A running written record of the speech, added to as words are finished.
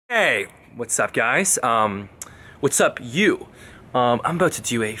Hey, what's up guys? What's up you? I'm about to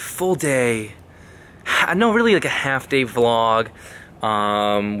do a full day, no really like a half day vlog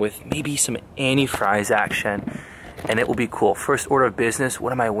with maybe some Annie fries action, and it will be cool. First order of business,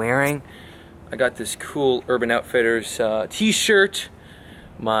 what am I wearing? I got this cool Urban Outfitters t-shirt,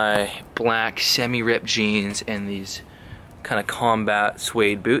 my black semi-ripped jeans, and these kind of combat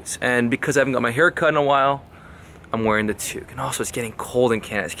suede boots. And because I haven't got my hair cut in a while, I'm wearing the toque. And also it's getting cold in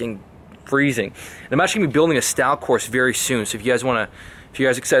Canada, it's getting freezing. And I'm actually gonna be building a style course very soon. So if you guys are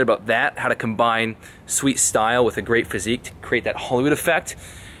excited about that, how to combine sweet style with a great physique to create that Hollywood effect,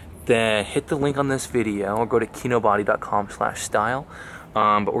 then hit the link on this video or go to kinobody.com/style.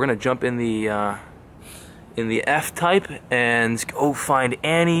 But we're gonna jump in the F-type and go find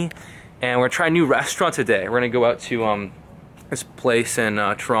Annie. And we're gonna try a new restaurant today. We're gonna go out to this place in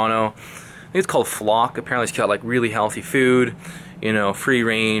Toronto. I think it's called Flock. Apparently it's got like really healthy food, you know, free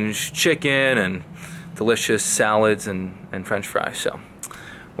range chicken and delicious salads and French fries. So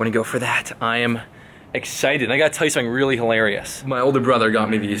we're gonna go for that. I am excited. And I gotta tell you something really hilarious. My older brother got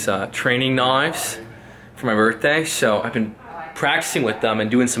me these training knives for my birthday, so I've been practicing with them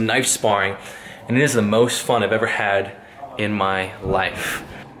and doing some knife sparring, and it is the most fun I've ever had in my life.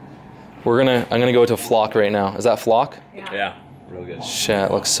 I'm gonna go to Flock right now. Is that Flock? Yeah. Real good.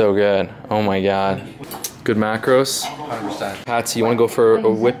 Shit, looks so good. Oh my god. Good macros. 100%. Patsy, you want to go for a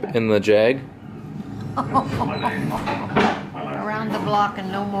whip in the Jag? Around the block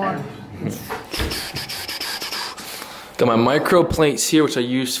and no more. Got my micro plates here, which I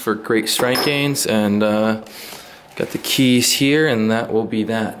use for great strength gains, and got the keys here, and that will be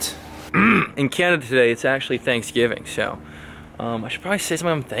that. In Canada today, it's actually Thanksgiving, so I should probably say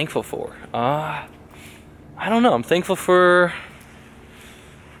something I'm thankful for. I don't know. I'm thankful for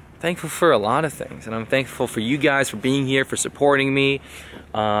a lot of things, and I'm thankful for you guys for being here, for supporting me.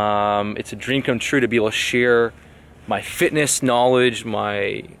 It's a dream come true to be able to share my fitness knowledge,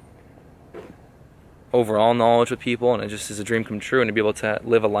 my overall knowledge with people, and it just is a dream come true, and to be able to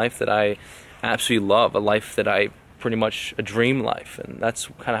live a life that I absolutely love, a life that I pretty much a dream life, and that's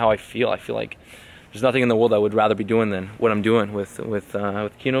kind of how I feel. I feel like there's nothing in the world I would rather be doing than what I'm doing with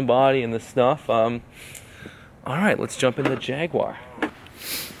Kinobody and this stuff. All right, let's jump in the Jaguar.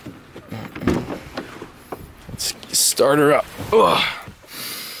 Let's start her up. Ugh.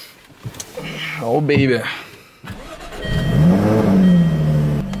 Oh baby.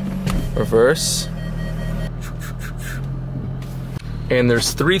 Reverse. And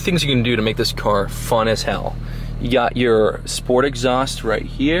there's 3 things you can do to make this car fun as hell. You got your sport exhaust right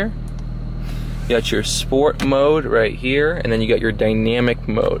here. You got your sport mode right here, and then you got your dynamic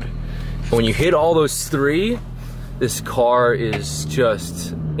mode. And when you hit all those 3, this car is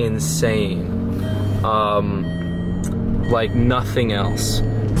just insane. Like nothing else.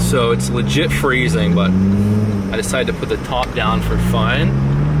 So it's legit freezing, but I decided to put the top down for fun.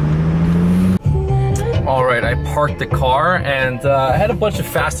 Alright, I parked the car, and I had a bunch of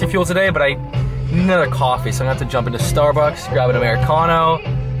fasting fuel today, but I need another coffee, so I'm gonna have to jump into Starbucks, grab an Americano,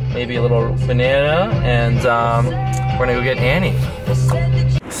 maybe a little banana, and we're gonna go get Annie.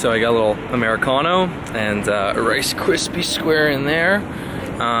 So I got a little Americano and a Rice Krispie Square in there,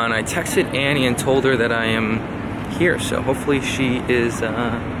 and I texted Annie and told her that I am here, so hopefully she is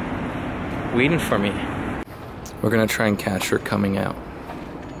waiting for me. We're gonna try and catch her coming out.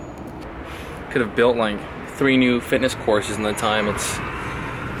 Could have built like 3 new fitness courses in the time it's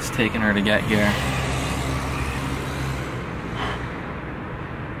taken her to get here.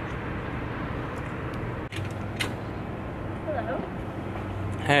 Hello.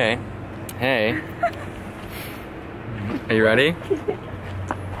 Hey. Hey. Are you ready?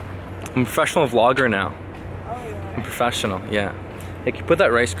 I'm a professional vlogger now. Oh, yeah. I'm professional, yeah. Hey, can you put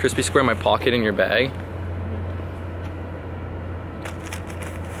that Rice Krispie Square in my pocket in your bag?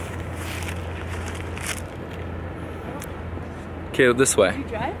 Okay, this way. Did you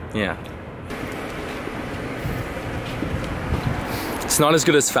drive? Yeah. It's not as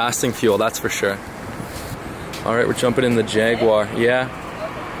good as fasting fuel, that's for sure. Alright, we're jumping in the Jaguar. Yeah.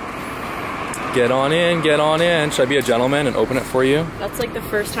 Get on in, get on in. Should I be a gentleman and open it for you? That's like the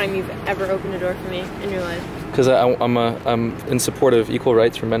first time you've ever opened a door for me in your life. Because I'm in support of equal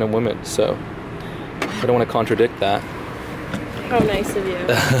rights for men and women, so I don't want to contradict that. How nice of you.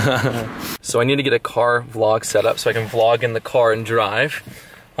 So I need to get a car vlog set up so I can vlog in the car and drive.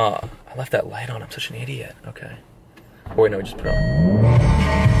 I left that light on, I'm such an idiot. Okay. Oh wait, no, just put it on.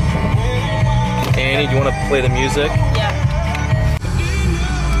 Annie, do you want to play the music? Yeah.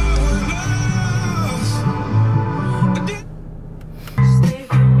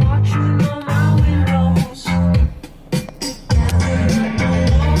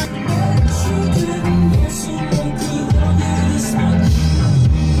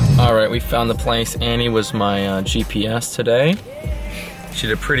 we found the place. Annie was my GPS today. She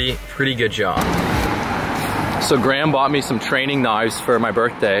did a pretty good job. So Graham bought me some training knives for my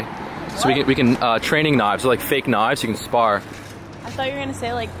birthday. So we can training knives, they're like fake knives, you can spar. I thought you were gonna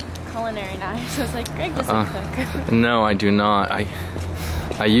say like culinary knives. I was like, Greg doesn't cook. No, I do not.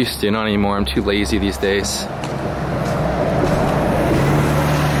 I used to, not anymore. I'm too lazy these days.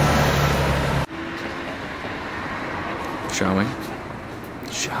 Shall we?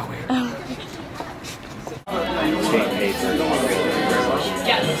 Shall we?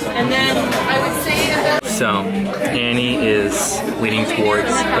 And then I would say So, Annie is leaning towards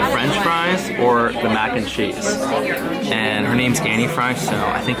the French fries or the mac and cheese. And her name's Annie Fries, so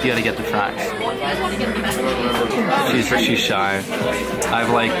I think you gotta get the fries. She's shy.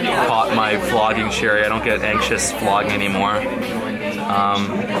 I've like caught my vlogging Sherry. I don't get anxious vlogging anymore.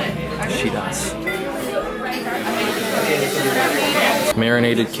 She does.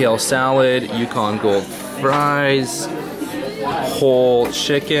 Marinated kale salad, Yukon Gold fries, whole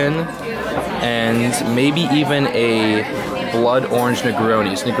chicken, and maybe even a blood orange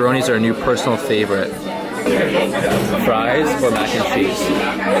Negronis. Negronis are a new personal favorite. Fries or mac and cheese?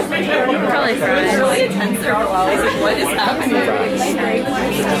 probably fries. What is happening?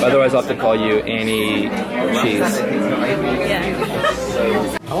 Fries. Otherwise I'll have to call you Annie Cheese. Yeah.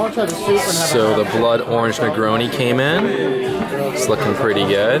 So the blood orange Negroni came in. It's looking pretty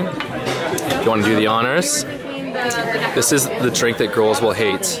good. Do you want to do the honors? This is the drink that girls will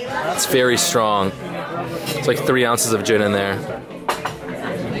hate. It's very strong. It's like 3 ounces of gin in there.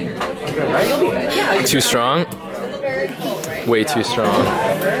 Too strong? Way too strong.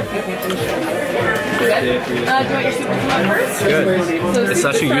 Good. It's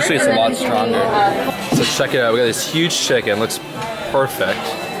actually, usually it's a lot stronger. So check it out, we got this huge chicken, looks perfect.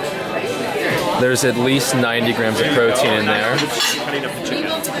 There's at least 90 grams of protein in there.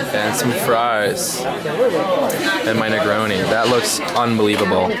 And some fries. And my Negroni. That looks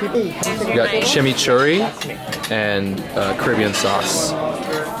unbelievable. We got chimichurri and Caribbean sauce.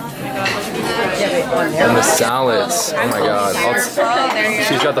 And the salads. Oh my god.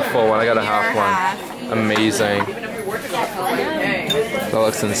 She's got the full one, I got a half one. Amazing. That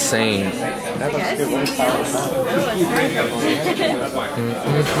looks insane.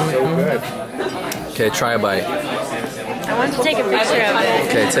 Okay, try a bite. I want to take a picture of it.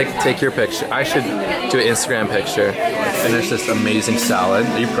 Okay, take your picture. I should do an Instagram picture. Finish this amazing salad.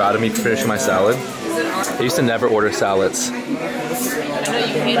 Are you proud of me for finishing my salad? I used to never order salads.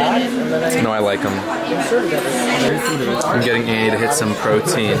 No, I like them. I'm getting Annie to hit some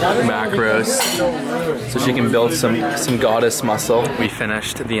protein macros so she can build some goddess muscle. We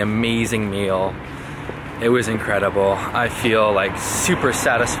finished the amazing meal. It was incredible. I feel like super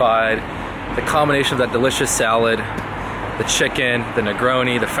satisfied. The combination of that delicious salad, the chicken, the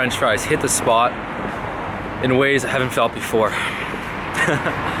Negroni, the French fries hit the spot in ways I haven't felt before.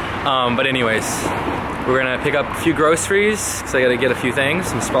 But anyways, we're gonna pick up a few groceries because I gotta get a few things,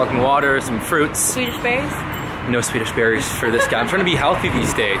 some sparkling water, some fruits. Swedish berries? No Swedish berries for this guy. I'm trying to be healthy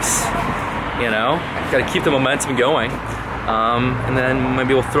these days, you know? Gotta keep the momentum going. And then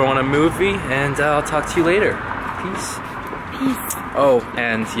maybe we'll throw on a movie and I'll talk to you later. Peace. Peace. Oh,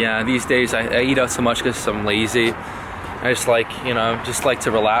 and yeah, these days I eat out so much because I'm lazy. I just like, you know, just like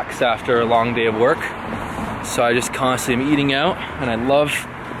to relax after a long day of work. So I just constantly am eating out, and I love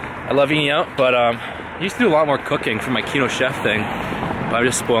eating out, but I used to do a lot more cooking for my Kino Chef thing, but I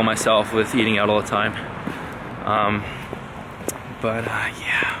just spoil myself with eating out all the time.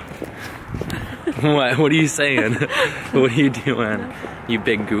 Yeah. What are you saying? What are you doing? You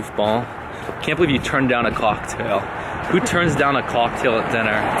big goofball. Can't believe you turned down a cocktail. Who turns down a cocktail at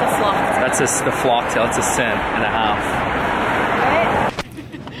dinner? It's a flock. That's the flocktail. It's a sin and a half.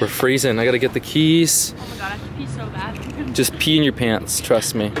 What? We're freezing. I gotta get the keys. Oh my god, I have to pee so bad. Just pee in your pants,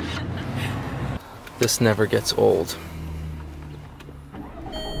 trust me. This never gets old.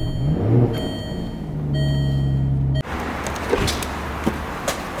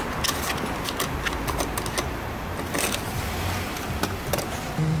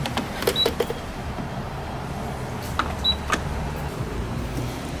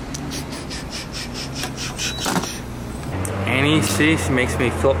 Annie, see, she makes me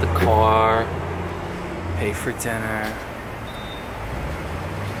fill up the car, pay for dinner.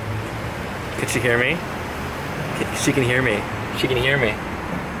 Can she hear me? She can hear me. She can hear me.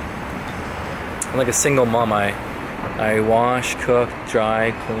 I'm like a single mom. I wash, cook,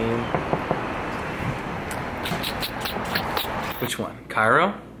 dry, clean. Which one?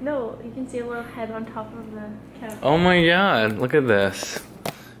 Cairo? No, you can see a little head on top of the couch. Oh my god, look at this.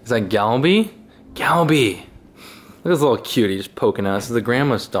 Is that Galby? Galby! Look at this little cutie just poking out. This is the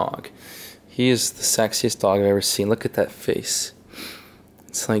grandma's dog. He is the sexiest dog I've ever seen. Look at that face.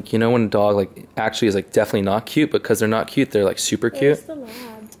 It's like, you know when a dog like actually is like definitely not cute, but because they're not cute, they're like super cute. Where's the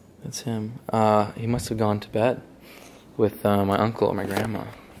lab? That's him. He must have gone to bed with my uncle or my grandma.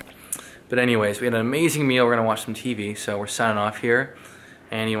 But anyways, we had an amazing meal. We're gonna watch some TV, so we're signing off here.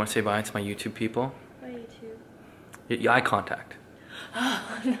 And you want to say bye to my YouTube people? Bye, YouTube. Eye contact. Oh,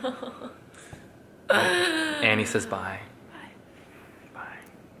 no. Annie says bye. Bye.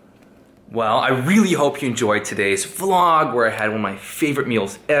 Well, I really hope you enjoyed today's vlog where I had one of my favorite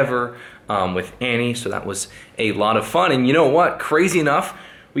meals ever with Annie. So that was a lot of fun. And you know what? Crazy enough,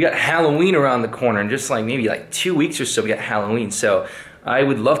 we got Halloween around the corner. In just like maybe like 2 weeks or so, we got Halloween. So I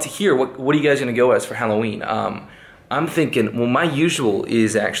would love to hear what are you guys gonna go as for Halloween? I'm thinking, well, my usual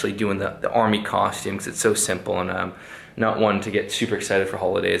is actually doing the army costume because it's so simple, and I'm not one to get super excited for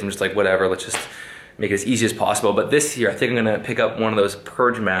holidays. I'm just like, whatever, let's just make it as easy as possible. But this year, I think I'm gonna pick up one of those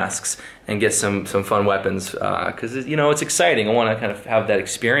purge masks and get some fun weapons because you know it's exciting. I want to kind of have that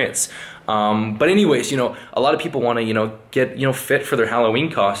experience. But anyways, you know, a lot of people want to get fit for their Halloween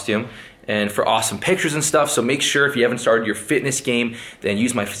costume and for awesome pictures and stuff. So make sure if you haven't started your fitness game, then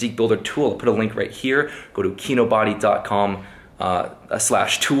use my physique builder tool. I'll put a link right here. Go to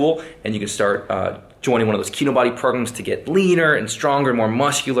kinobody.com/tool and you can start joining one of those Kinobody programs to get leaner and stronger and more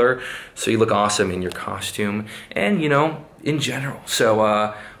muscular so you look awesome in your costume and in general.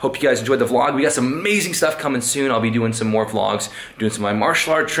 So hope you guys enjoyed the vlog. We got some amazing stuff coming soon. I'll be doing some more vlogs, doing some of my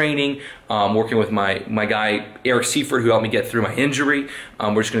martial art training, working with my guy Eric Seaford who helped me get through my injury.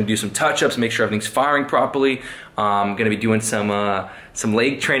 We're just gonna do some touch-ups, make sure everything's firing properly. I'm gonna be doing some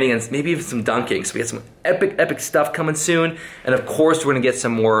leg training and maybe even some dunking. So we got some epic stuff coming soon. And of course we're gonna get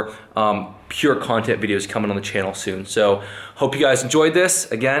some more pure content videos coming on the channel soon. So hope you guys enjoyed this.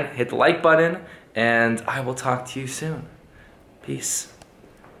 Again, hit the like button and I will talk to you soon. Peace.